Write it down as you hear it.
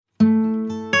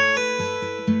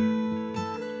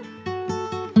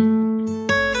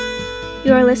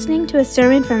You are listening to a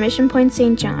sermon from Mission Point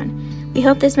St. John. We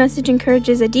hope this message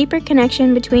encourages a deeper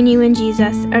connection between you and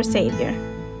Jesus, our Savior.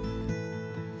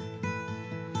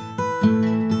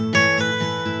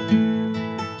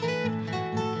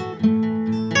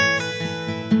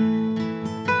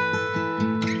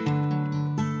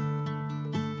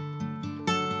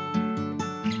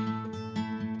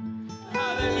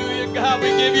 Hallelujah, God, we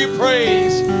give you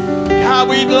praise. God,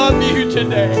 we love you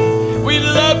today. We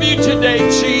love you today,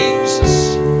 Jesus.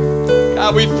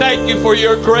 God, we thank you for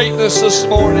your greatness this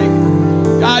morning.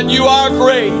 God, you are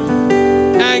great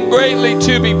and greatly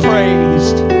to be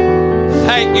praised.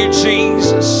 Thank you,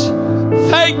 Jesus.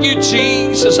 Thank you,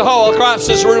 Jesus. All across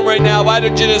this room right now, why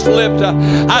don't you just lift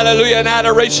hallelujah, an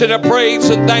adoration of praise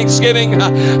and thanksgiving.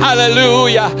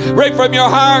 Hallelujah. Right from your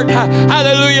heart.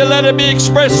 Hallelujah. Let it be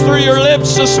expressed through your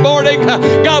lips this morning.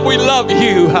 God, we love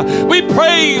you. We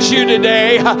praise you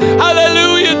today.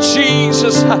 Hallelujah,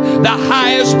 Jesus. The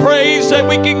highest praise that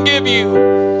we can give you.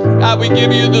 God, we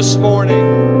give you this morning.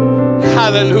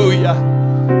 Hallelujah.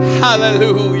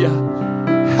 Hallelujah.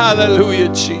 Hallelujah,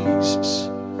 Jesus.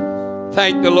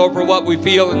 Thank the Lord for what we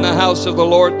feel in the house of the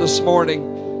Lord this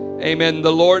morning. Amen.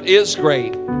 The Lord is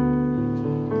great.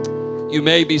 You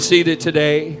may be seated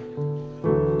today.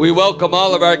 We welcome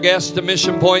all of our guests to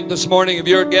Mission Point this morning. If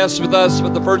you're a guest with us for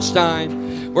the first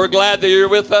time, we're glad that you're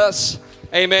with us.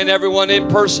 Amen. Everyone in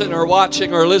person or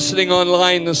watching or listening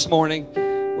online this morning,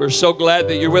 we're so glad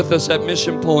that you're with us at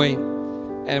Mission Point.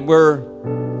 And we're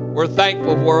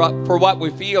thankful for what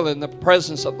we feel in the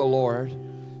presence of the Lord.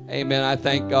 Amen. I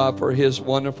thank God for His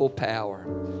wonderful power.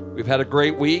 We've had a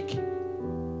great week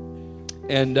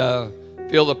and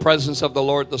feel the presence of the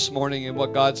Lord this morning and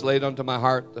what God's laid onto my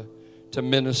heart to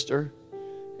minister.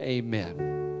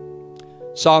 Amen.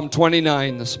 Psalm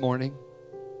 29 this morning.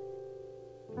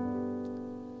 I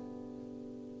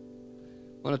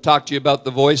want to talk to you about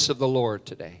the voice of the Lord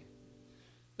today.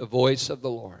 The voice of the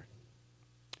Lord.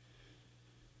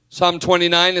 Psalm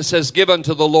 29, it says, "Give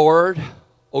unto the Lord,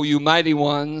 O you mighty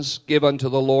ones, give unto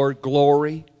the Lord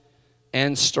glory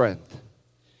and strength.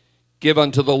 Give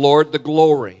unto the Lord the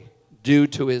glory due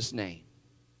to His name.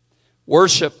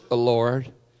 Worship the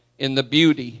Lord in the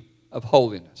beauty of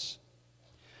holiness.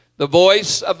 The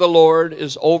voice of the Lord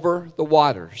is over the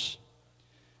waters.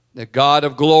 The God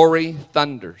of glory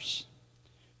thunders.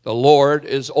 The Lord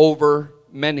is over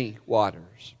many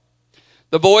waters.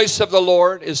 The voice of the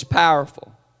Lord is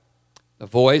powerful. The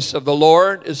voice of the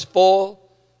Lord is full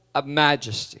of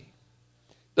majesty.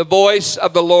 The voice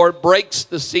of the Lord breaks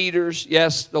the cedars.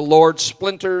 Yes, the Lord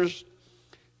splinters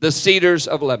the cedars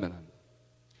of Lebanon.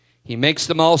 He makes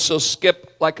them also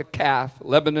skip like a calf,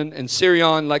 Lebanon and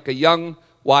Sirion like a young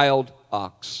wild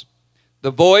ox.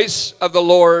 The voice of the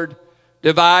Lord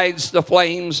divides the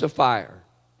flames of fire.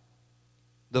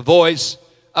 The voice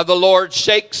of the Lord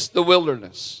shakes the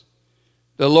wilderness.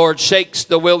 The Lord shakes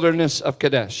the wilderness of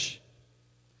Kadesh.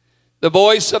 The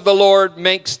voice of the Lord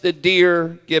makes the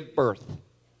deer give birth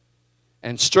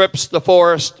and strips the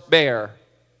forest bare.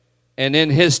 And in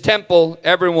His temple,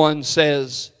 everyone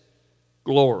says,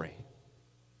 glory.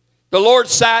 The Lord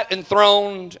sat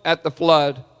enthroned at the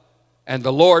flood, and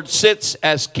the Lord sits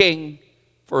as king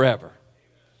forever.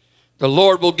 The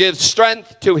Lord will give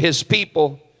strength to His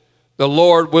people. The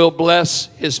Lord will bless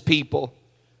His people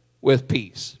with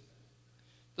peace.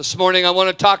 This morning, I want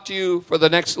to talk to you for the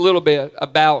next little bit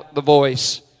about the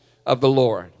voice of the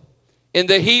Lord. In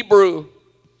the Hebrew,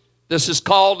 this is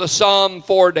called a psalm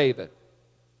for David.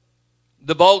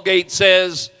 The Vulgate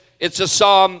says it's a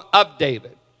psalm of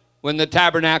David when the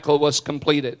tabernacle was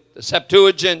completed. The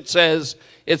Septuagint says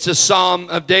it's a psalm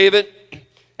of David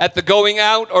at the going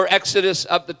out or exodus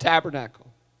of the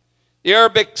tabernacle. The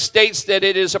Arabic states that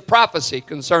it is a prophecy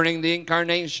concerning the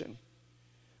incarnation.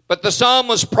 But the psalm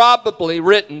was probably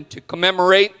written to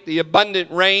commemorate the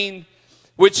abundant rain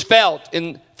which fell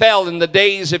in the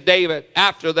days of David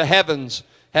after the heavens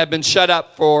had been shut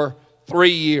up for 3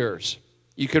 years.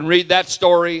 You can read that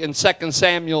story in 2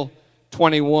 Samuel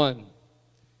 21.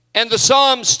 And the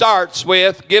psalm starts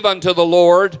with, "Give unto the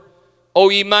Lord, O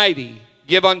ye mighty,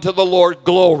 give unto the Lord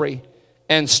glory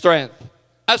and strength."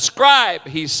 Ascribe,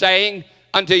 he's saying,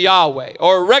 unto Yahweh,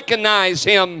 or recognize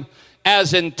Him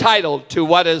as entitled to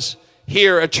what is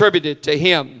here attributed to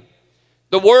Him.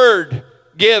 The word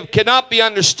give cannot be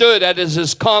understood as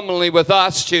is commonly with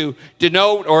us to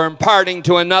denote or imparting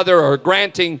to another or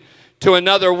granting to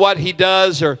another what he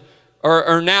does or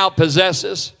now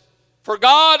possesses. For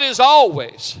God is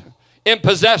always in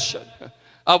possession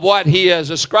of what He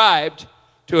has ascribed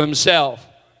to Himself.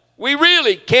 We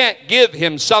really can't give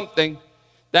Him something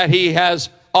that He has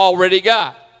already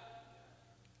got.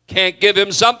 Can't give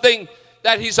Him something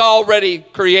that he's already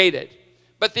created.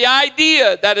 But the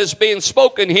idea that is being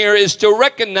spoken here is to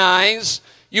recognize,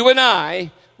 you and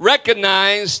I,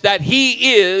 recognize that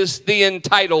he is the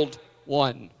entitled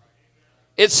one.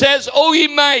 It says, O ye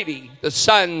mighty, the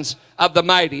sons of the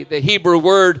mighty. The Hebrew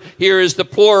word here is the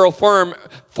plural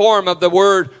form of the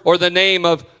word or the name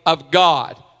of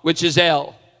God, which is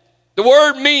El. The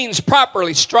word means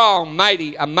properly strong,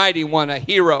 mighty, a mighty one, a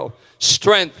hero,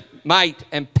 strength, might,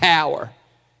 and power.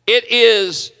 It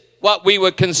is what we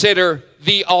would consider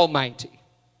the Almighty.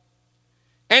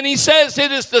 And he says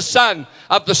it is the son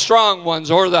of the strong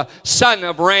ones, or the son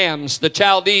of rams. The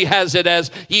Chaldee has it as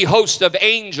ye host of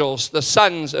angels, the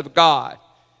sons of God.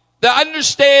 The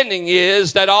understanding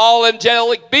is that all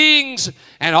angelic beings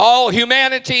and all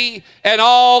humanity and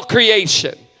all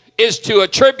creation is to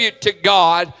attribute to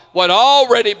God what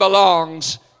already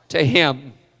belongs to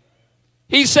him.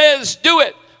 He says, do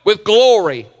it with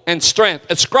glory and strength.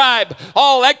 Ascribe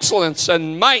all excellence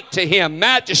and might to him,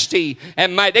 majesty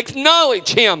and might. Acknowledge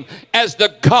him as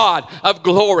the God of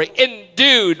glory,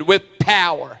 endued with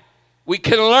power. We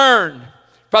can learn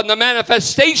from the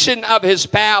manifestation of his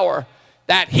power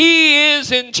that he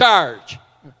is in charge.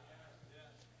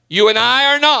 You and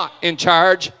I are not in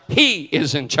charge. He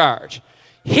is in charge.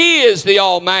 He is the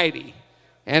Almighty.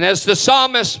 And as the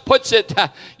psalmist puts it,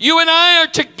 you and I are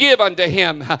to give unto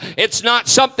him. It's not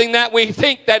something that we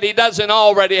think that he doesn't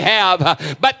already have,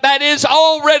 but that is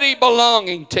already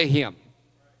belonging to him.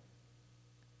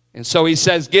 And so he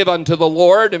says, give unto the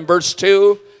Lord, in verse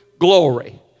 2,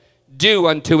 glory, due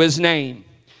unto his name.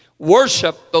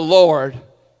 Worship the Lord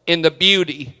in the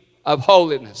beauty of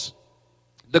holiness.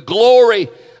 The glory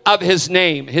of his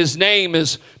name. His name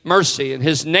is mercy, and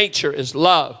his nature is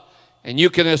love. And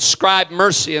you can ascribe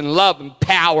mercy and love and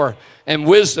power and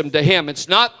wisdom to him. It's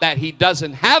not that he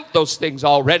doesn't have those things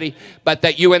already, but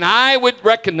that you and I would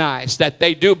recognize that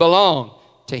they do belong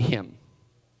to him.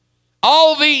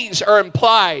 All these are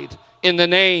implied in the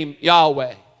name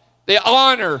Yahweh. The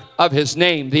honor of his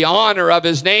name. The honor of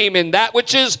his name in that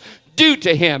which is due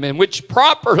to him and which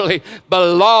properly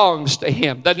belongs to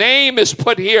him. The name is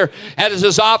put here as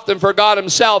is often for God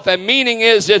himself, and meaning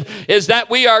is that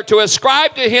we are to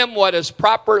ascribe to him what is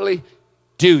properly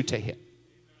due to him.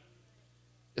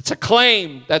 It's a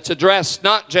claim that's addressed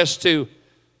not just to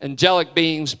angelic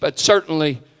beings, but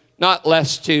certainly not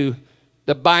less to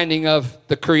the binding of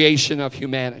the creation of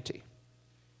humanity.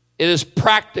 It is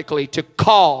practically to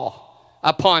call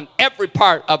upon every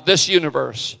part of this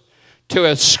universe to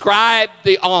ascribe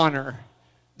the honor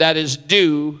that is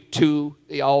due to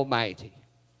the Almighty.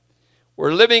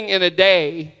 We're living in a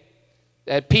day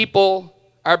that people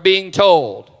are being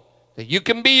told that you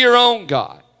can be your own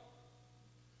God.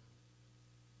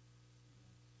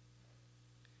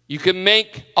 You can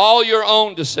make all your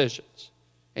own decisions.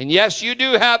 And yes, you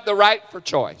do have the right for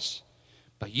choice.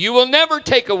 But you will never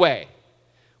take away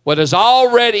what is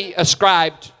already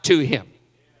ascribed to him.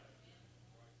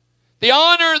 The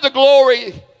honor, the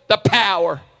glory, the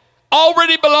power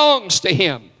already belongs to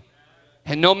him.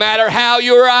 And no matter how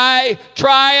you or I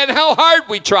try and how hard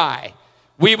we try,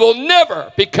 we will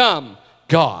never become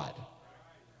God.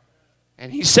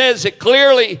 And he says it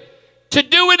clearly, to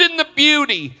do it in the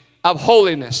beauty of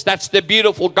holiness. That's the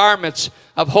beautiful garments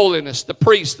of holiness. The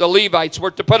priests, the Levites were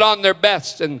to put on their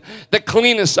best and the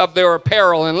cleanest of their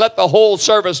apparel, and let the whole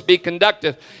service be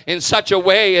conducted in such a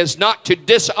way as not to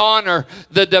dishonor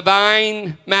the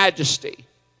divine majesty.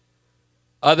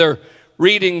 Other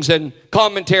readings and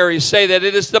commentaries say that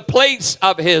it is the place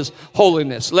of his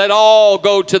holiness. Let all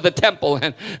go to the temple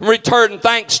and return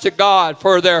thanks to God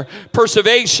for their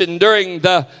preservation during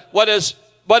what is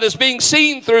being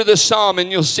seen through the psalm.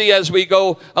 And you'll see as we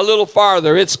go a little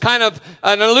farther, it's kind of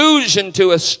an allusion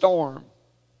to a storm.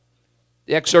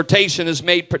 The exhortation is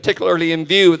made particularly in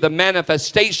view of the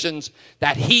manifestations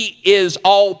that he is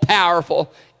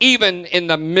all-powerful, even in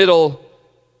the middle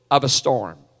of a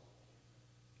storm.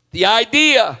 The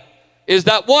idea is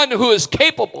that one who is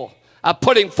capable of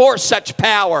putting forth such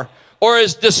power or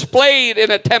is displayed in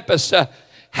a tempest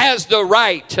has the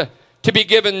right to be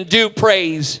given due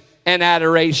praise and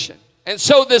adoration. And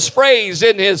so this phrase,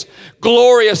 in his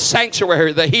glorious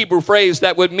sanctuary, the Hebrew phrase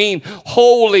that would mean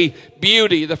holy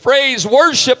beauty. The phrase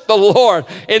worship the Lord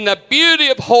in the beauty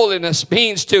of holiness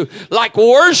means to like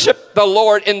worship the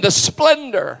Lord in the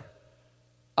splendor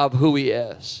of who he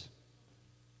is.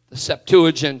 The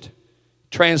Septuagint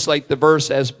translate the verse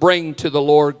as bring to the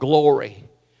Lord glory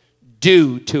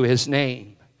due to his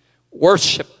name.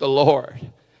 Worship the Lord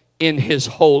in his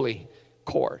holy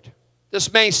court.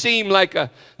 This may seem like a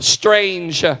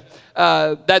strange,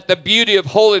 that the beauty of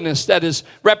holiness that is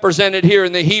represented here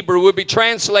in the Hebrew would be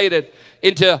translated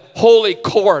into holy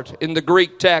court in the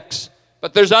Greek text.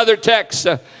 But there's other texts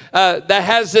that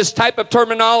has this type of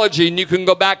terminology, and you can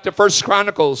go back to 1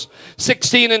 Chronicles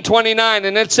 16 and 29,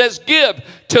 and it says, give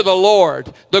to the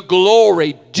Lord the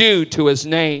glory due to his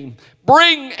name.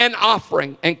 Bring an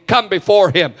offering and come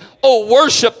before him. Oh,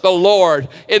 worship the Lord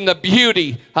in the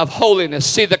beauty of holiness.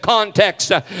 See, the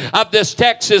context of this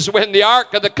text is when the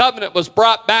Ark of the Covenant was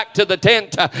brought back to the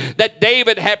tent that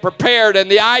David had prepared. And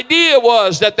the idea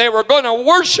was that they were going to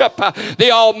worship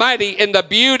the Almighty in the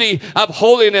beauty of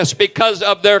holiness because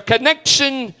of their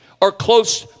connection or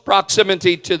close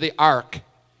proximity to the Ark,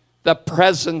 the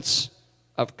presence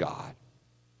of God.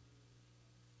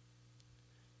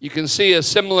 You can see a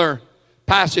similar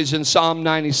passage in Psalm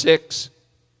 96.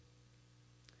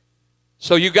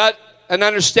 So you got an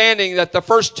understanding that the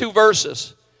first two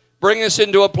verses bring us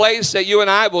into a place that you and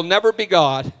I will never be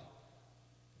God.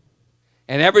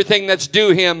 And everything that's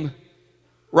due him,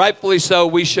 rightfully so,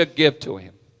 we should give to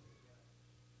him.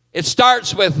 It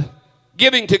starts with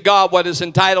giving to God what is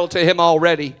entitled to him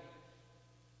already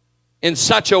in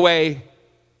such a way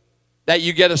that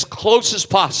you get as close as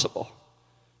possible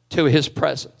to his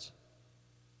presence.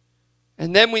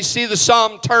 And then we see the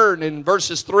psalm turn in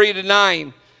verses 3 to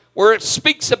 9, where it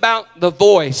speaks about the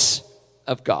voice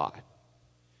of God.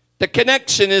 The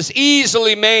connection is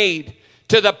easily made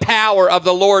to the power of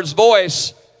the Lord's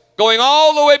voice, going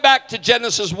all the way back to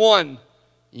Genesis 1.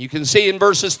 You can see in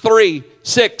verses 3,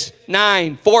 6,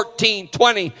 9, 14,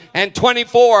 20, and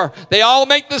 24, they all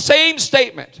make the same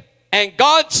statement. And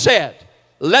God said,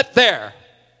 let there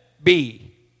be.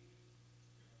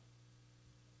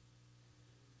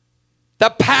 The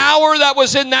power that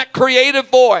was in that creative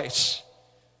voice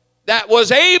that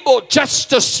was able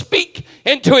just to speak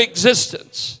into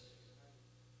existence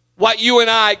what you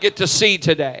and I get to see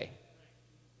today.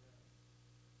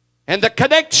 And the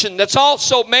connection that's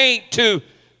also made to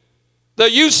the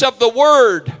use of the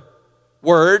word,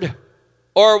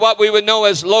 or what we would know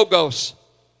as logos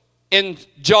in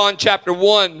John chapter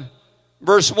 1,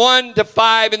 verse 1 to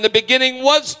 5. In the beginning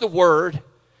was the Word,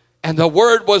 and the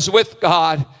Word was with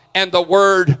God, and the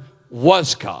Word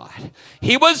was God.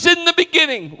 He was in the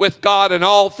beginning with God, and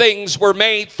all things were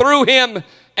made through him,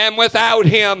 and without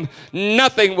him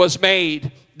nothing was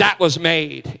made that was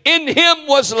made. In him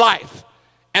was life,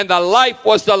 and the life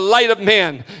was the light of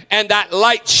men, and that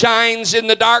light shines in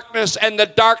the darkness, and the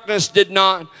darkness did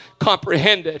not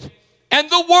comprehend it. And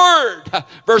the Word,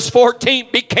 verse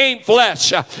 14, became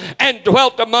flesh and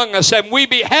dwelt among us, and we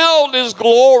beheld his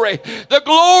glory. The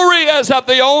glory as of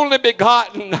the only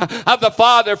begotten of the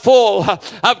Father, full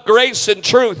of grace and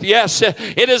truth. Yes,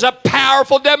 it is a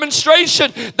powerful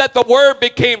demonstration that the Word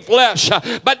became flesh.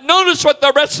 But notice what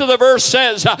the rest of the verse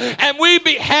says. And we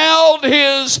beheld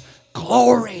his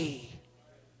glory.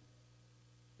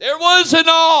 There was an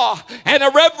awe and a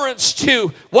reverence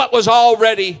to what was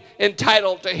already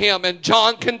entitled to him. And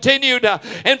John continued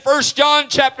in 1 John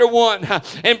chapter 1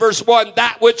 in verse 1,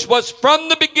 that which was from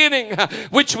the beginning,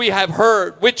 which we have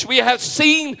heard, which we have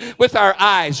seen with our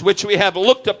eyes, which we have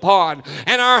looked upon,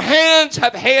 and our hands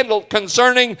have handled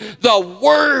concerning the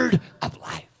word of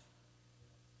life.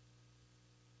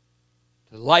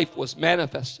 The life was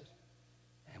manifested,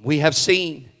 and we have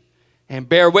seen and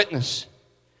bear witness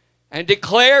and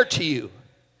declare to you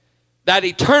that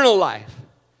eternal life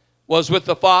was with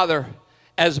the Father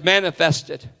as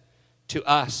manifested to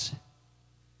us.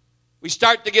 We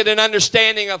start to get an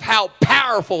understanding of how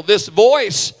powerful this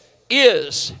voice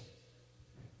is.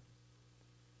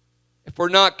 If we're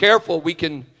not careful, we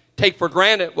can take for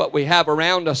granted what we have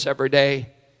around us every day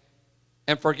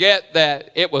and forget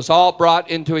that it was all brought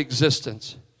into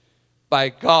existence by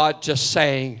God just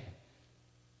saying,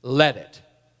 let it.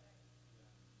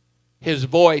 His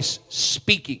voice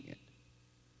speaking it.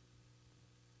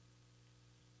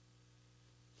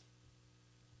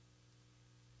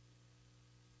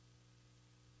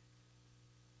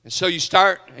 And so you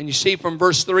start and you see from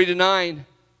verse 3 to 9,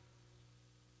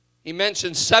 he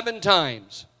mentions 7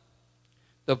 times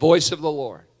the voice of the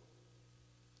Lord.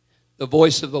 The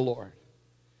voice of the Lord.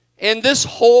 In this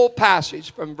whole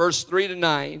passage from verse 3 to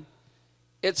 9,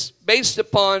 it's based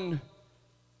upon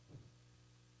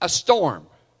a storm.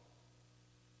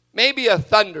 Maybe a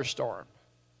thunderstorm.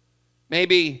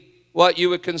 Maybe what you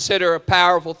would consider a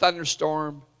powerful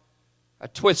thunderstorm, a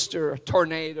twister, a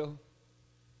tornado.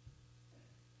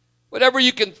 Whatever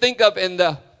you can think of in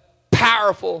the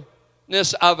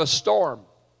powerfulness of a storm.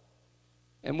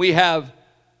 And we have,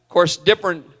 of course,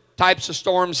 different types of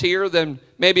storms here than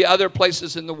maybe other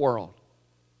places in the world.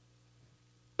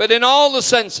 But in all the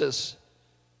senses,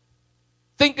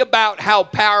 think about how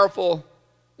powerful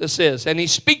this is. And he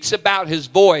speaks about his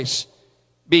voice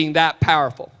being that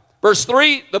powerful. Verse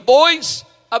 3, the voice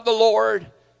of the Lord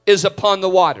is upon the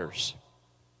waters.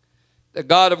 The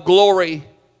God of glory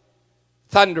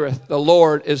thundereth, the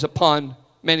Lord is upon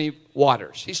many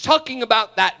waters. He's talking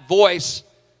about that voice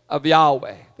of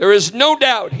Yahweh. There is no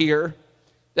doubt here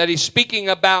that he's speaking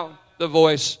about the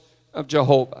voice of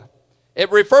Jehovah.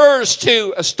 It refers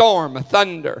to a storm, a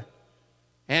thunder.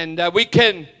 And we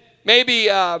can maybe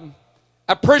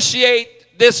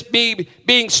appreciate this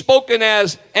being spoken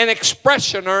as an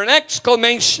expression or an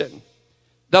exclamation.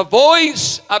 The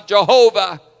voice of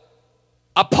Jehovah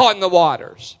upon the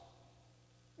waters.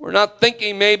 We're not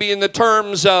thinking maybe in the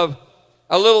terms of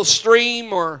a little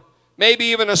stream or maybe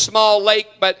even a small lake,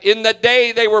 but in the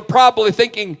day they were probably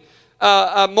thinking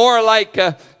more like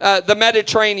the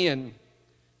Mediterranean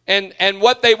and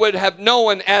what they would have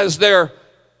known as their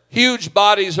huge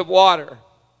bodies of water.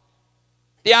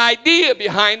 The idea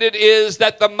behind it is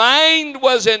that the mind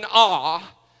was in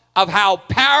awe of how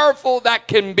powerful that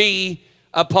can be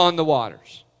upon the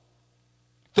waters.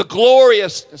 The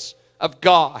gloriousness of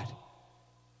God.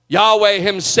 Yahweh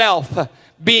himself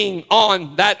being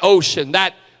on that ocean,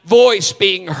 that voice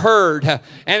being heard, and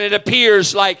it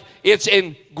appears like it's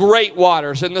in great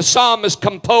waters. And the psalm is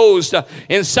composed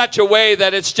in such a way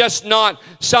that it's just not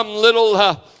some little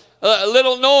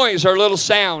noise or little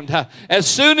sound. As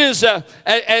soon as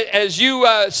you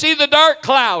see the dark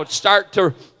clouds start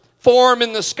to form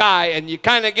in the sky, and you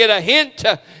kind of get a hint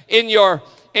in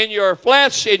your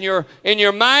flesh, in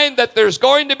your mind, that there's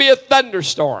going to be a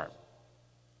thunderstorm.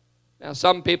 Now,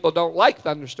 some people don't like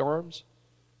thunderstorms.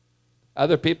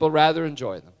 Other people rather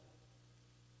enjoy them.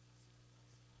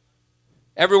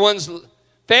 Everyone's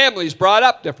family is brought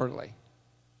up differently.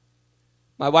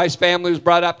 My wife's family was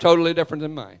brought up totally different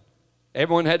than mine.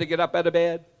 Everyone had to get up out of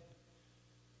bed.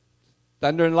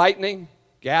 Thunder and lightning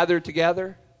gathered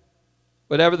together.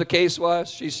 Whatever the case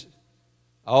was,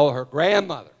 her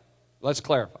grandmother. Let's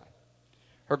clarify.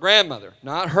 Her grandmother,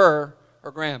 not her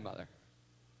grandmother.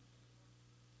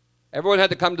 Everyone had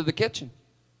to come to the kitchen.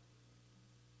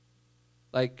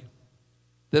 Like,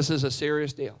 this is a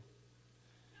serious deal.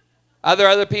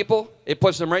 Other people, it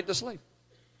puts them right to sleep.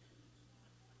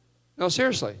 No,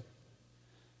 seriously.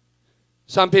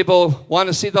 Some people want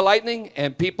to see the lightning,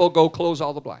 and people go close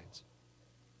all the blinds.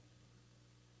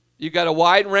 You got a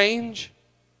wide range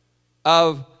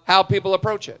of how people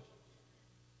approach it.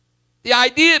 The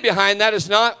idea behind that is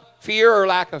not fear or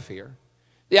lack of fear.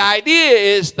 The idea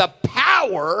is the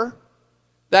power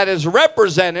that is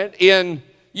represented in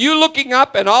you looking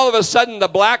up and all of a sudden the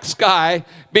black sky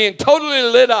being totally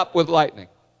lit up with lightning.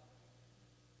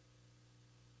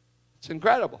 It's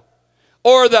incredible.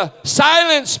 Or the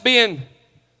silence being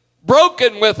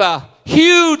broken with a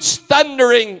huge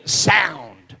thundering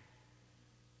sound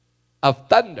of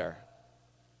thunder.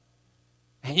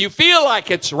 And you feel like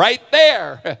it's right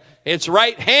there. It's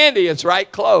right handy. It's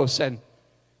right close. And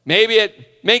maybe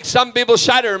it makes some people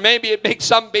shudder. Maybe it makes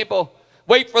some people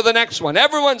wait for the next one.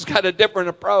 Everyone's got a different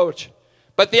approach.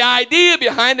 But the idea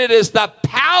behind it is the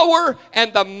power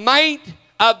and the might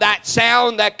of that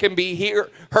sound that can be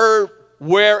heard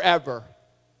wherever.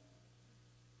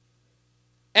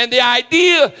 And the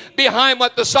idea behind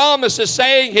what the psalmist is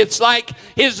saying, it's like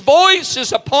his voice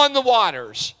is upon the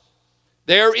waters.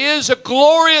 There is a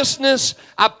gloriousness,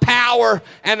 a power,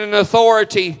 and an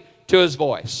authority to his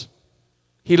voice.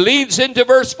 He leads into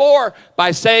verse 4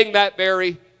 by saying that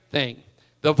very thing.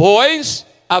 The voice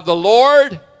of the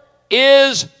Lord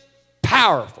is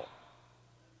powerful.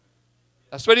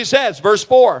 That's what he says, verse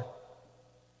 4.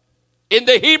 In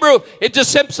the Hebrew, it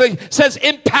just simply says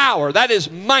in power. That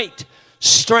is might,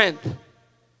 strength.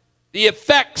 The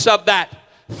effects of that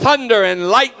thunder and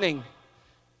lightning,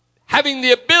 having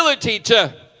the ability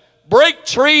to break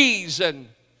trees and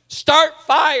start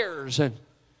fires. And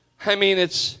I mean,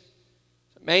 it's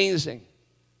amazing.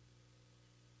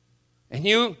 And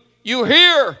you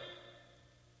hear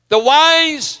the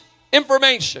wise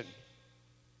information.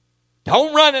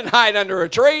 Don't run and hide under a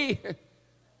tree.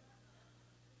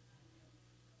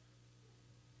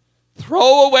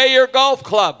 Throw away your golf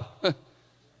club.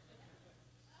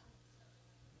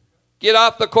 Get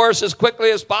off the course as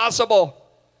quickly as possible.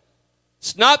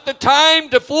 It's not the time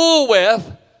to fool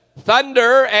with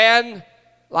thunder and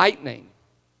lightning.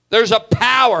 There's a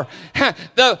power.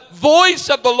 The voice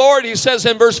of the Lord, he says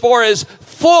in verse 4, is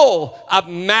full of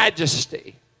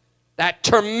majesty. That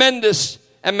tremendous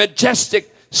and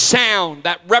majestic sound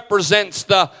that represents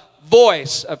the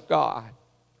voice of God.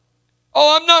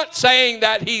 Oh, I'm not saying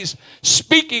that he's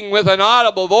speaking with an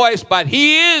audible voice, but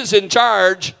he is in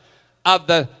charge of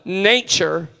the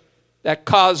nature that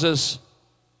causes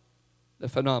the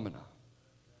phenomena.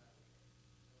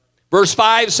 Verse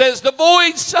 5 says, the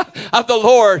voice of the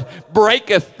Lord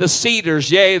breaketh the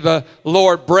cedars. Yea, the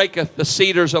Lord breaketh the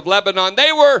cedars of Lebanon.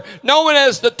 They were known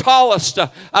as the tallest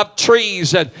of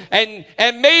trees and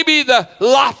maybe the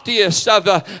loftiest of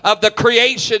the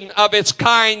creation of its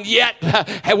kind, yet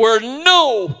were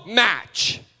no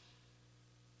match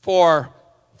for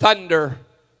thunder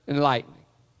and lightning.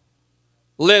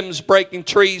 Limbs breaking,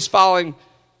 trees falling,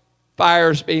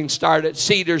 fires being started.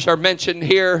 Cedars are mentioned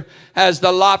here as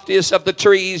the loftiest of the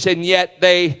trees, and yet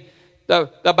the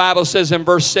Bible says in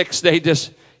verse 6,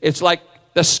 it's like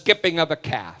the skipping of a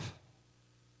calf.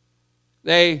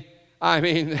 They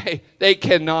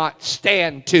cannot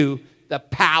stand to the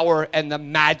power and the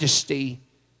majesty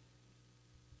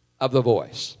of the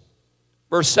voice.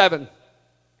 Verse 7,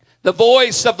 the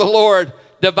voice of the Lord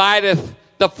divideth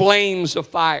the flames of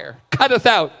fire. Cutteth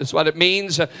out is what it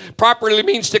means. Properly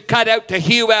means to cut out, to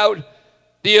hew out.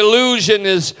 The illusion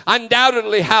is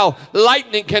undoubtedly how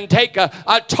lightning can take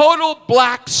a total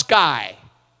black sky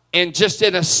and just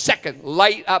in a second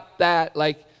light up that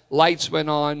like lights went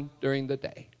on during the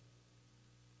day.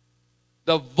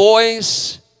 The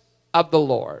voice of the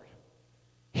Lord.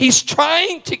 He's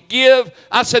trying to give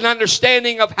us an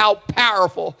understanding of how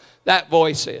powerful that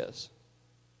voice is.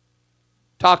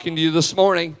 Talking to you this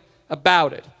morning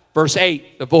about it. Verse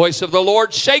 8, the voice of the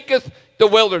Lord shaketh the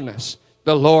wilderness.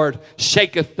 The Lord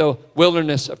shaketh the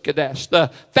wilderness of Kadesh. The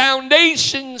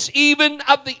foundations even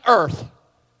of the earth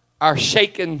are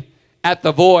shaken at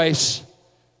the voice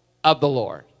of the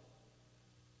Lord.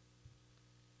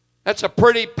 That's a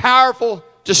pretty powerful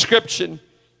description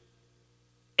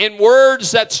in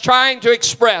words that's trying to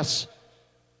express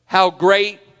how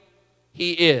great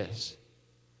He is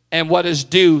and what is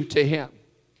due to Him.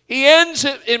 He ends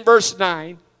it in verse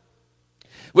 9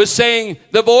 with saying,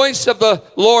 the voice of the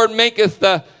Lord maketh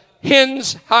the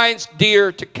hens, hinds,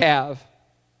 deer to calve,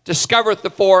 discovereth the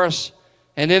forest,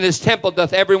 and in His temple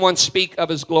doth everyone speak of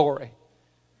His glory.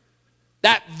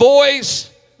 That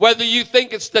voice, whether you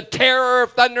think it's the terror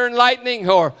of thunder and lightning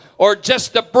or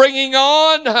just the bringing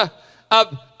on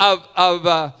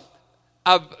of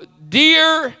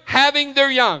deer having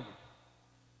their young,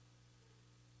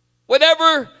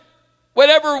 whatever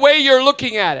way you're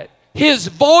looking at it, His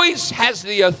voice has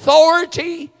the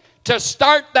authority to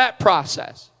start that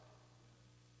process.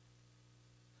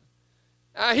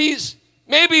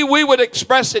 Maybe we would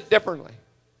express it differently,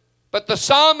 but the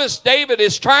psalmist David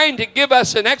is trying to give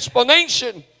us an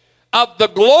explanation of the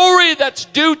glory that's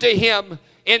due to Him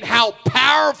in how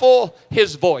powerful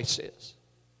His voice is.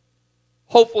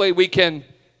 Hopefully we can,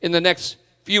 in the next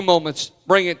few moments,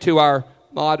 bring it to our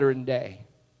modern day.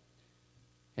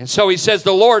 And so he says,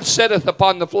 the Lord sitteth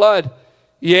upon the flood.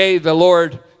 Yea, the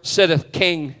Lord sitteth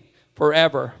king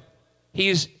forever.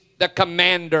 He's the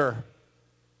commander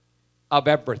of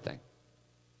everything.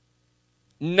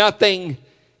 Nothing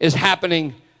is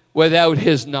happening without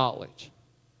His knowledge.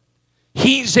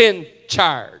 He's in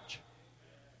charge.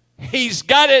 He's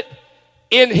got it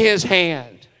in His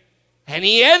hand. And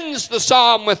he ends the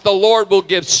psalm with, the Lord will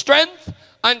give strength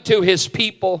unto His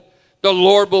people. The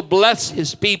Lord will bless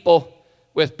His people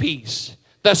with peace.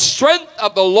 The strength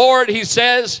of the Lord, he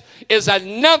says, is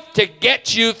enough to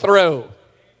get you through.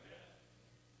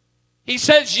 He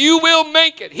says you will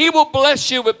make it. He will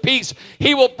bless you with peace.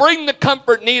 He will bring the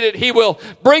comfort needed. He will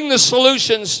bring the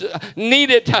solutions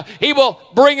needed. He will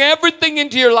bring everything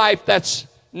into your life that's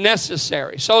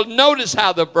necessary. So notice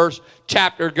how the verse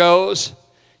chapter goes.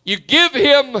 You give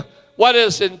Him what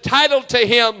is entitled to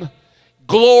Him: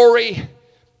 glory,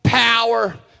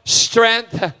 power,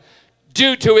 strength,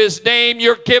 due to His name.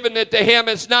 You're giving it to Him.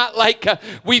 It's not like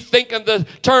we think in the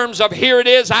terms of, here it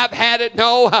is, I've had it.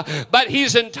 No, but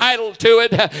He's entitled to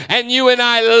it. And you and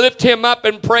I lift Him up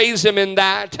and praise Him in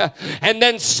that. And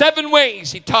then 7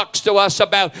 ways He talks to us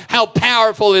about how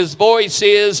powerful His voice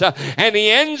is. And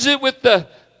He ends it with the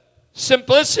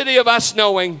simplicity of us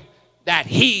knowing that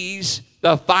He's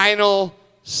the final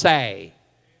say.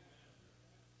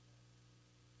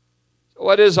 So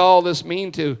what does all this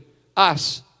mean to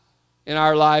us in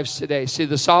our lives today? See,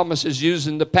 the psalmist is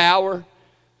using the power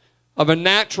of a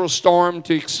natural storm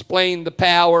to explain the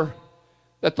power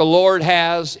that the Lord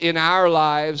has in our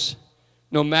lives,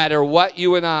 no matter what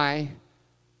you and I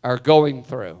are going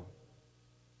through.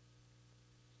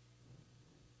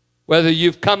 Whether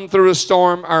you've come through a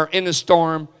storm, are in a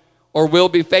storm, or will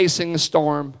be facing a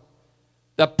storm,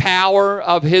 the power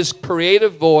of His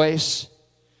creative voice,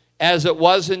 as it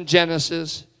was in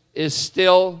Genesis, is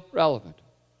still relevant.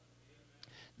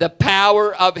 The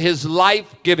power of His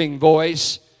life-giving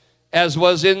voice, as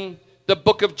was in the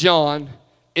book of John,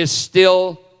 is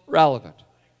still relevant.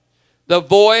 The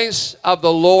voice of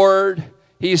the Lord,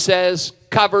 he says,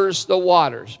 covers the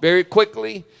waters. Very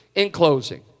quickly, in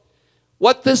closing,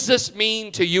 what does this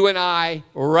mean to you and I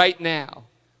right now?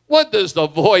 What does the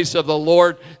voice of the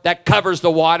Lord that covers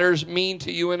the waters mean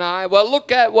to you and I? Well,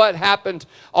 look at what happened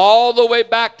all the way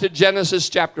back to Genesis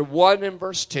chapter 1 and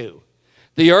verse 2.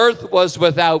 The earth was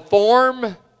without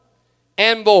form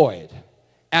and void,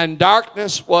 and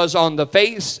darkness was on the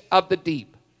face of the deep.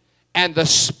 And the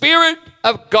Spirit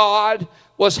of God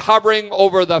was hovering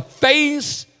over the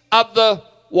face of the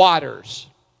waters,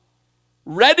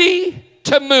 ready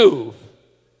to move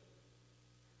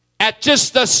at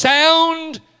just the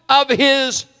sound of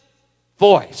his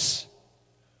voice.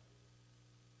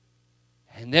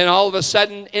 And then all of a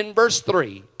sudden in verse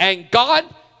 3, and God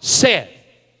said,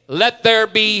 let there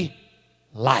be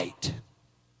light.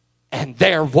 And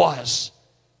there was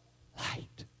light.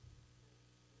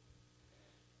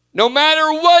 No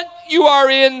matter what you are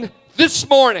in this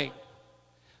morning,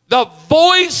 the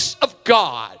voice of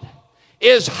God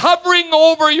is hovering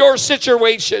over your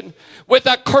situation with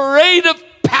a creative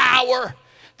power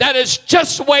that is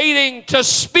just waiting to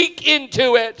speak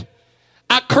into it,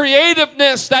 a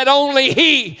creativeness that only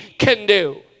he can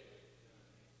do.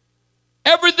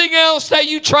 Everything else that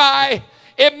you try,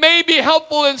 it may be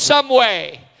helpful in some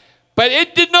way, but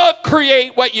it did not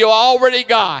create what you already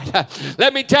got.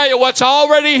 Let me tell you, what's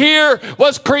already here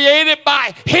was created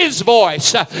by his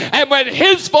voice. And when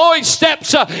his voice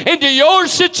steps into your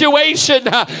situation,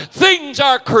 things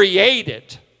are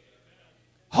created.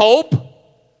 Hope.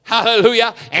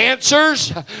 Hallelujah.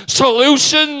 Answers,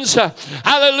 solutions,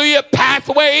 hallelujah,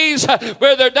 pathways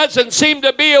where there doesn't seem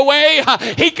to be a way.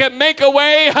 He can make a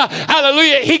way.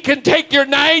 Hallelujah. He can take your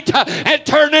night and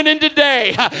turn it into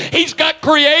day. He's got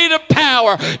creative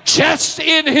power just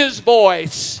in his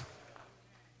voice.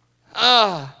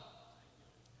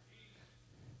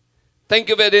 Think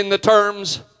of it in the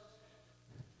terms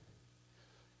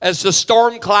as the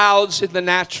storm clouds in the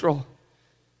natural.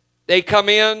 They come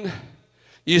in.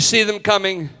 You see them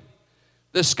coming.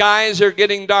 The skies are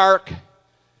getting dark.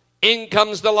 In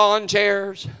comes the lawn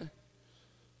chairs.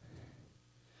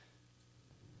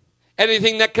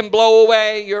 Anything that can blow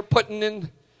away, you're putting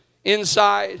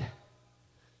inside.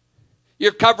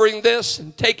 You're covering this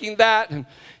and taking that. And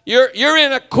you're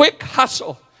in a quick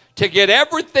hustle to get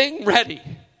everything ready.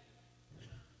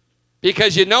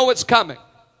 Because you know it's coming.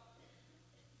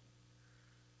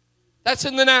 That's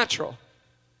in the natural.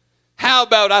 How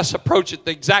about us approach it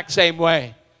the exact same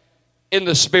way in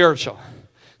the spiritual?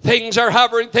 Things are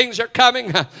hovering, things are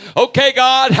coming. Okay,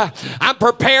 God, I'm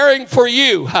preparing for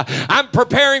you. I'm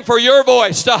preparing for your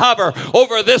voice to hover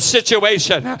over this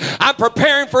situation. I'm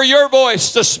preparing for your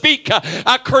voice to speak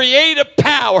a creative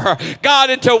power,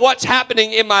 God, into what's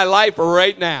happening in my life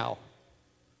right now.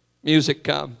 Music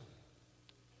come.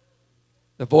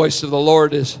 The voice of the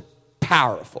Lord is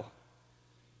powerful.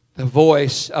 The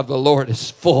voice of the Lord is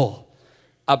full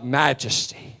of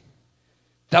majesty.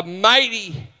 The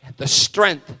mighty, the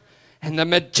strength, and the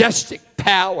majestic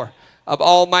power of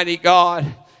Almighty God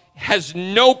has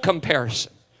no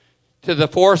comparison to the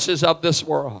forces of this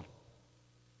world.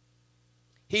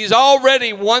 He's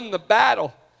already won the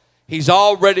battle. He's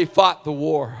already fought the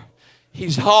war.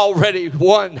 He's already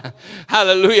won,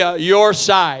 hallelujah, your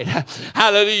side.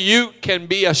 Hallelujah, you can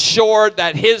be assured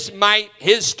that his might,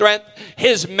 his strength,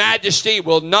 his majesty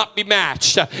will not be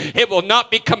matched. It will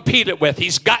not be competed with.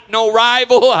 He's got no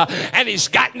rival and he's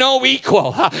got no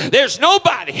equal. There's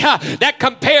nobody that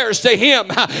compares to him.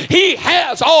 He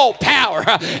has all power,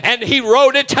 and he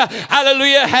wrote it,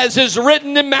 hallelujah, as is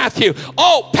written in Matthew.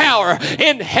 All power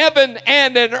in heaven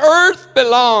and in earth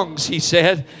belongs, he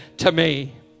said, to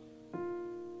me.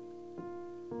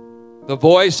 The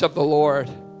voice of the Lord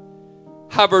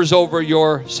hovers over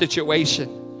your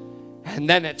situation, and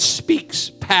then it speaks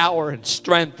power and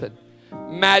strength and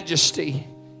majesty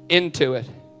into it.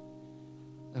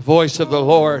 The voice of the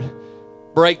Lord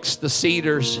breaks the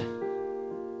cedars.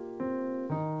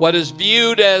 What is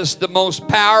viewed as the most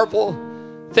powerful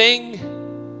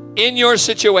thing in your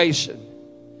situation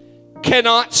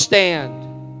cannot stand.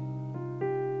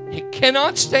 It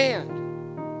cannot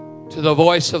stand to the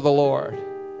voice of the Lord.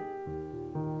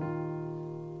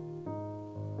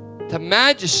 The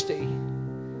majesty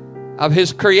of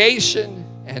his creation,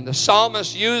 and the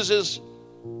psalmist uses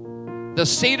the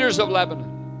cedars of Lebanon,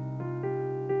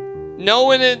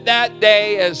 knowing it that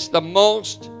day as the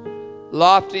most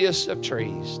loftiest of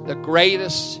trees, the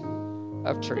greatest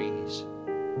of trees,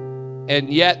 and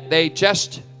yet they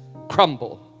just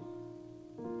crumble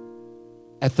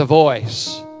at the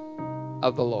voice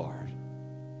of the Lord.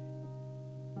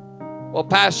 Well,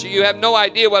 Pastor, you have no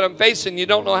idea what I'm facing. You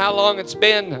don't know how long it's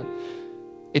been.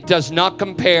 It does not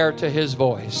compare to His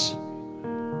voice.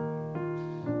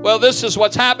 Well, this is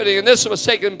what's happening, and this is what's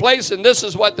taking place, and this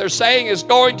is what they're saying is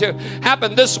going to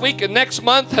happen this week and next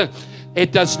month.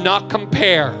 It does not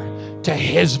compare to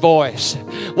His voice.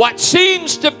 What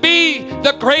seems to be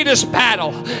the greatest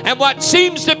battle and what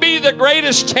seems to be the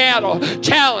greatest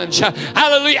challenge,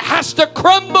 hallelujah, has to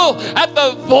crumble at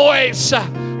the voice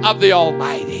of the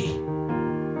Almighty.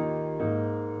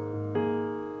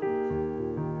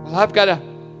 Well, I've got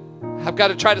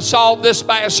to try to solve this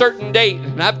by a certain date,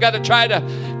 and I've got to try to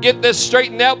get this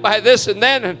straightened out by this and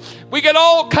then. And we get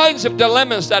all kinds of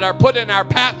dilemmas that are put in our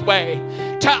pathway.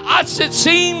 To us, it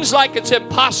seems like it's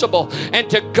impossible, and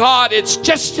to God, it's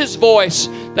just His voice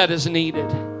that is needed.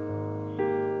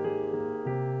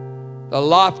 The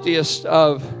loftiest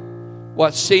of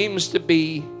what seems to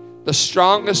be the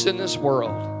strongest in this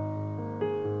world,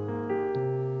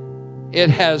 it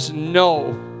has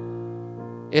no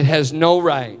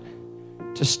right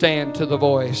to stand to the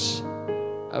voice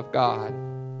of God.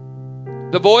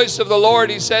 The voice of the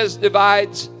Lord, He says,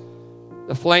 divides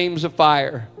the flames of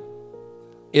fire.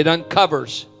 It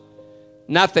uncovers.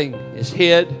 Nothing is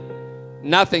hid.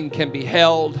 Nothing can be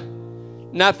held.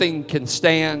 Nothing can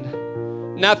stand.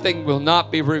 Nothing will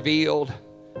not be revealed.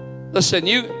 Listen,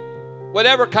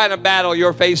 whatever kind of battle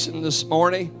you're facing this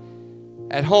morning,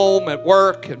 at home, at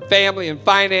work, and family, and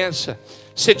finance,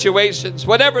 situations,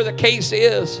 whatever the case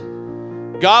is,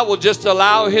 God will just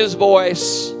allow His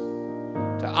voice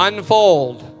to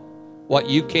unfold what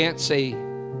you can't see.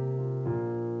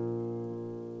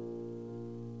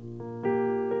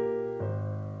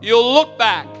 You'll look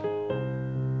back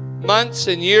months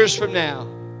and years from now,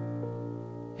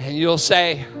 and you'll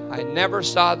say, I never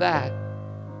saw that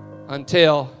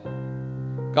until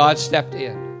God stepped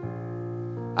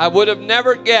in. I would have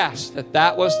never guessed that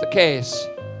that was the case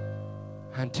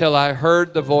until I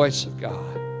heard the voice of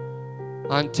God,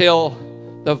 until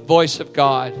the voice of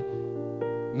God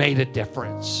made a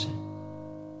difference.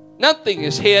 Nothing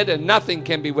is hid and nothing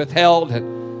can be withheld,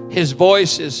 and His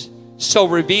voice is so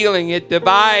revealing. It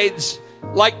divides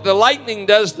like the lightning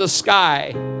does the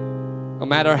sky, no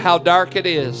matter how dark it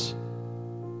is.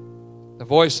 The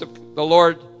voice of the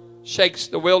Lord shakes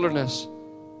the wilderness.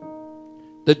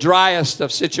 The driest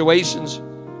of situations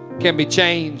can be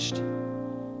changed.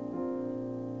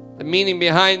 The meaning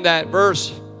behind that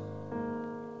verse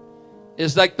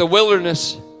is like the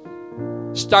wilderness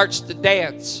starts to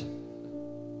dance.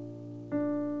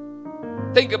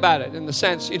 Think about it in the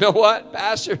sense, you know what,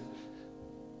 Pastor?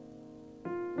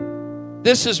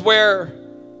 This is where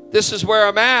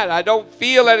I'm at. I don't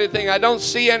feel anything. I don't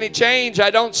see any change.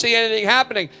 I don't see anything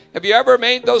happening. Have you ever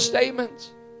made those statements?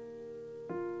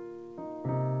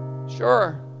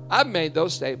 Sure, I've made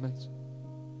those statements.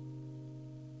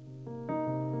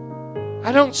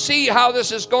 I don't see how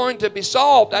this is going to be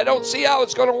solved. I don't see how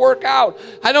it's going to work out.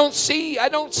 I don't see.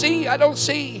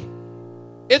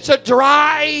 It's a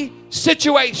dry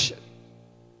situation.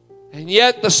 And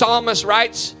yet the psalmist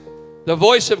writes, the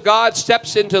voice of God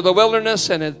steps into the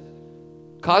wilderness and it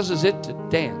causes it to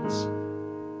dance,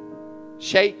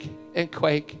 shake and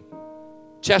quake,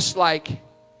 just like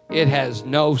it has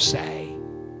no say.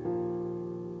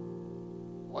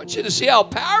 I want you to see how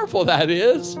powerful that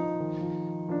is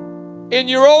in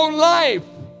your own life.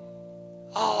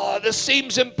 Oh, this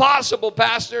seems impossible,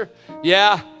 Pastor.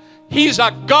 Yeah, He's a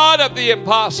God of the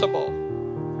impossible.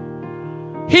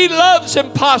 He loves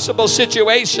impossible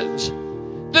situations.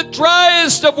 The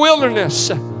driest of wilderness,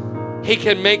 He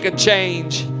can make a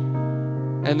change.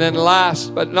 And then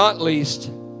last but not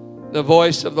least, the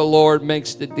voice of the Lord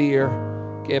makes the deer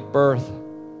give birth.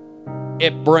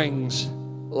 It brings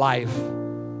life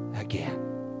again.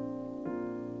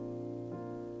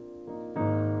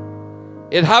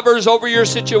 It hovers over your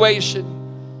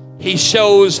situation. He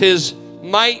shows His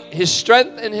might, His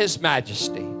strength, and His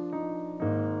majesty.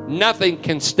 Nothing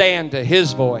can stand to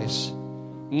His voice.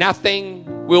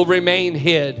 Nothing will remain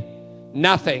hid.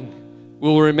 Nothing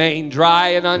will remain dry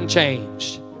and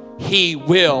unchanged. He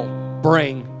will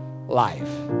bring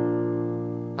life.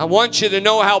 I want you to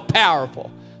know how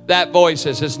powerful that voice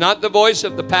is. It's not the voice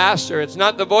of the pastor. It's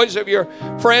not the voice of your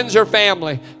friends or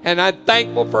family. And I'm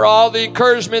thankful for all the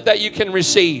encouragement that you can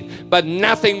receive. But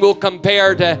nothing will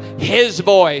compare to His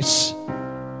voice.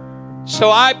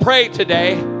 So I pray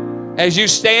today, as you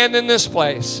stand in this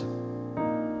place,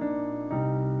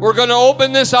 we're going to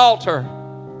open this altar.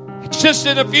 It's just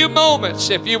in a few moments.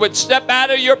 If you would step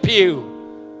out of your pew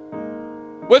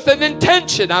with an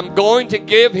intention, I'm going to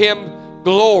give Him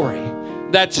glory.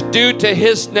 that's due to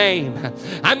His name.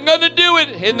 I'm going to do it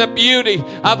in the beauty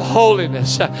of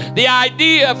holiness. The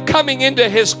idea of coming into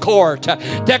His court,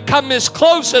 to come as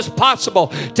close as possible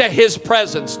to His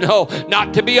presence. No,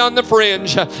 not to be on the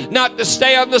fringe, not to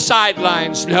stay on the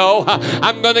sidelines. No,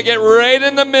 I'm going to get right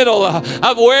in the middle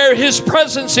of where His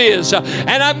presence is, and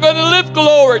I'm going to lift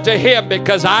glory to Him,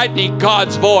 because I need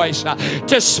God's voice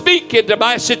to speak into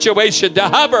my situation, to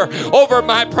hover over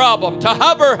my problem, to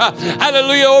hover,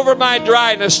 hallelujah, over my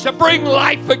dryness, to bring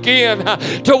life again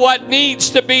to what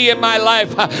needs to be in my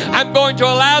life. I'm going to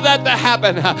allow that to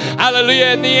happen. Hallelujah.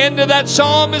 And the end of that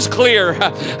psalm is clear.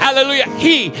 Hallelujah.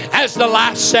 He has the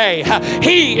last say.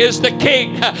 He is the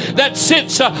King that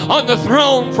sits on the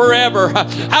throne forever.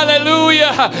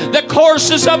 Hallelujah. The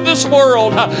courses of this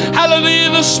world, hallelujah,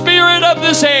 the spirit of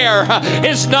this air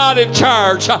is not in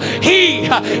charge. He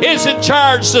is in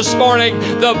charge this morning.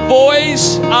 The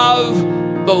voice of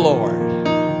the Lord.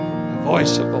 The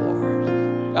voice of the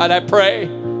Lord. God, I pray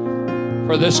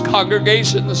for this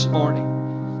congregation this morning.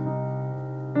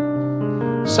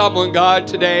 Someone, God,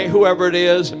 today, whoever it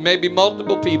is, maybe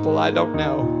multiple people, I don't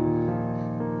know,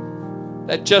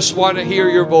 that just want to hear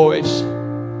your voice.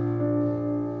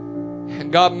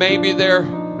 And God, maybe they're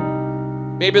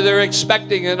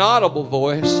expecting an audible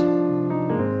voice.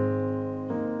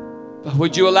 But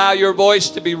would you allow your voice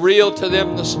to be real to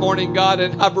them this morning, God,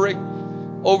 and hovering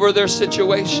over their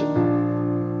situation?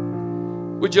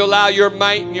 Would you allow your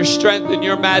might and your strength and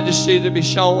your majesty to be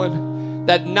shown,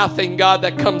 that nothing, God,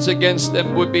 that comes against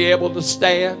them would be able to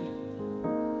stand?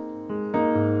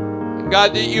 And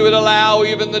God, that you would allow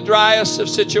even the driest of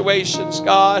situations,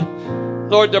 God,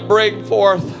 Lord, to bring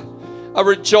forth a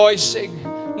rejoicing.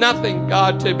 Nothing,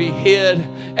 God, to be hid.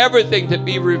 Everything to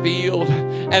be revealed.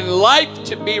 And life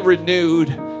to be renewed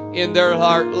in their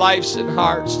lives and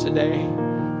hearts today.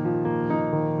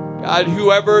 God,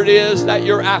 whoever it is that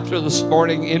you're after this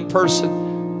morning in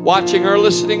person, watching or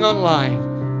listening online,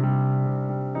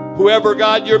 whoever,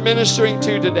 God, you're ministering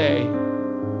to today,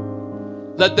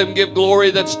 let them give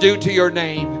glory that's due to your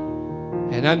name,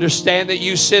 and understand that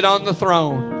you sit on the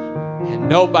throne and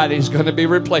nobody's going to be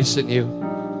replacing you.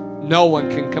 No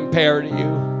one can compare to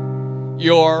you.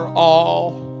 You're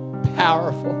all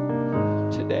powerful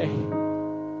today.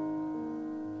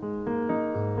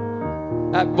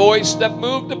 That voice that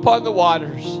moved upon the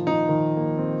waters,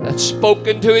 that spoke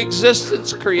into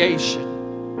existence creation,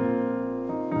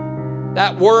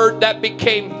 that word that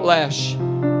became flesh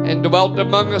and dwelt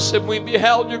among us, and we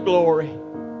beheld your glory.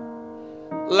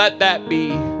 Let that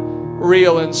be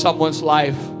real in someone's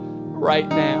life right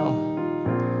now.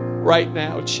 Right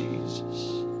now,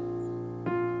 Jesus.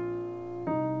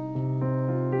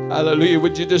 Hallelujah.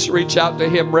 Would you just reach out to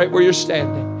Him right where you're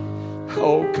standing?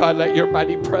 Oh, God, let your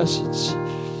mighty presence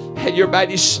and your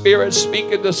mighty spirit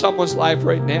speak into someone's life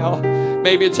right now.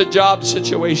 Maybe it's a job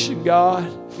situation, God.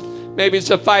 Maybe it's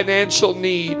a financial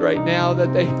need right now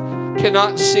that they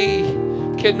cannot see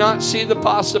the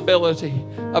possibility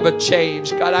of a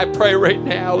change. God, I pray right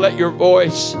now, let your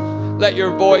voice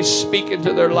speak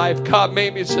into their life. God,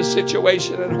 maybe it's a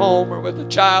situation at home or with a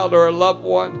child or a loved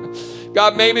one.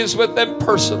 God, maybe it's with them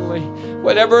personally.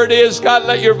 Whatever it is, God,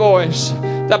 let your voice,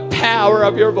 the power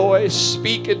of your voice,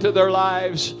 speak into their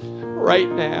lives right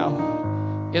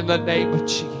now in the name of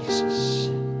Jesus.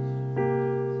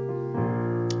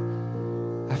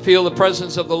 I feel the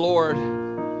presence of the Lord.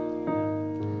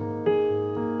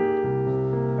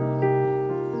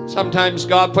 Sometimes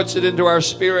God puts it into our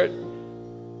spirit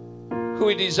who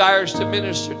He desires to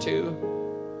minister to.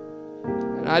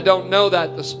 And I don't know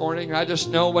that this morning. I just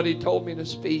know what He told me to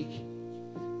speak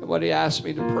and what He asked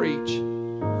me to preach.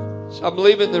 So I'm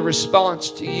leaving the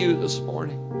response to you this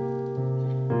morning.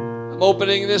 I'm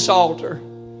opening this altar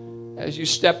as you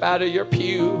step out of your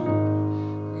pew.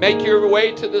 Make your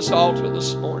way to this altar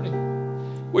this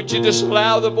morning. Would you just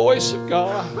allow the voice of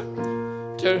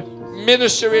God to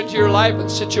minister into your life and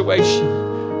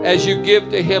situation as you give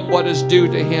to Him what is due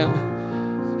to Him?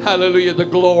 Hallelujah, the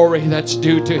glory that's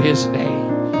due to His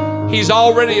name. He's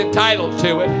already entitled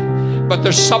to it, but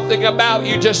there's something about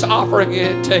you just offering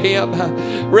it to Him,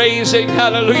 raising,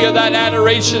 hallelujah, that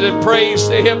adoration and praise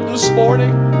to Him this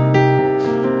morning.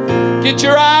 Get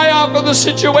your eye off of the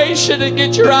situation and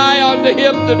get your eye onto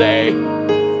Him today.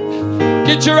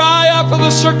 Get your eye off of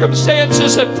the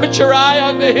circumstances and put your eye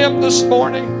onto Him this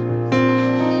morning.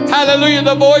 Hallelujah,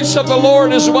 the voice of the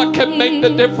Lord is what can make the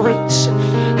difference.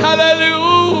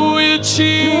 Hallelujah,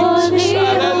 Jesus.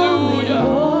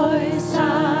 Hallelujah.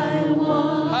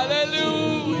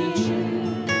 Hallelujah.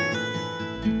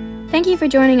 Thank you for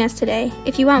joining us today.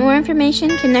 If you want more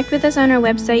information, connect with us on our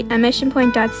website at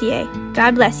missionpoint.ca.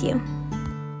 God bless you.